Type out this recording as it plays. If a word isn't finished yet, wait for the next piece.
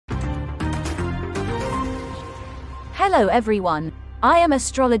Hello everyone, I am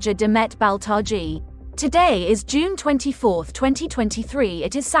astrologer Demet Baltacı. Today is June 24th, 2023.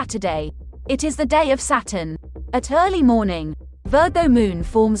 It is Saturday. It is the day of Saturn. At early morning, Virgo moon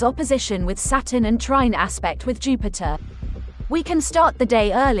forms opposition with Saturn and trine aspect with Jupiter. We can start the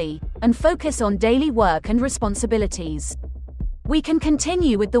day early and focus on daily work and responsibilities. We can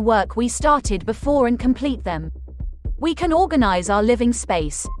continue with the work we started before and complete them. We can organize our living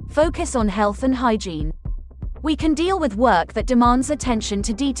space, focus on health and hygiene. We can deal with work that demands attention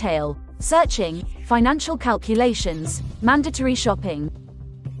to detail, searching, financial calculations, mandatory shopping.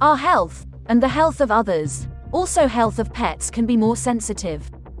 Our health, and the health of others, also health of pets, can be more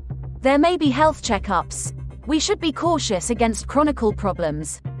sensitive. There may be health checkups. We should be cautious against chronic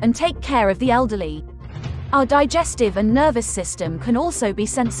problems, and take care of the elderly. Our digestive and nervous system can also be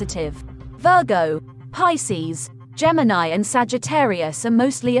sensitive. Virgo, Pisces, Gemini and Sagittarius are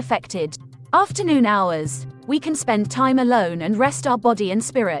mostly affected. Afternoon hours, we can spend time alone and rest our body and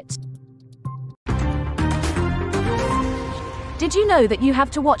spirit. Did you know that you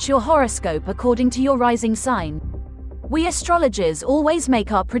have to watch your horoscope according to your rising sign? We astrologers always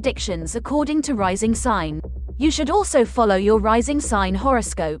make our predictions according to rising sign. You should also follow your rising sign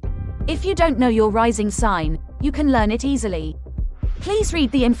horoscope. If you don't know your rising sign, you can learn it easily. Please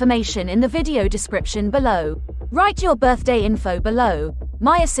read the information in the video description below. Write your birthday info below.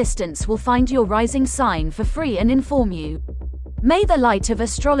 My assistants will find your rising sign for free and inform you. May the light of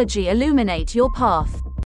astrology illuminate your path.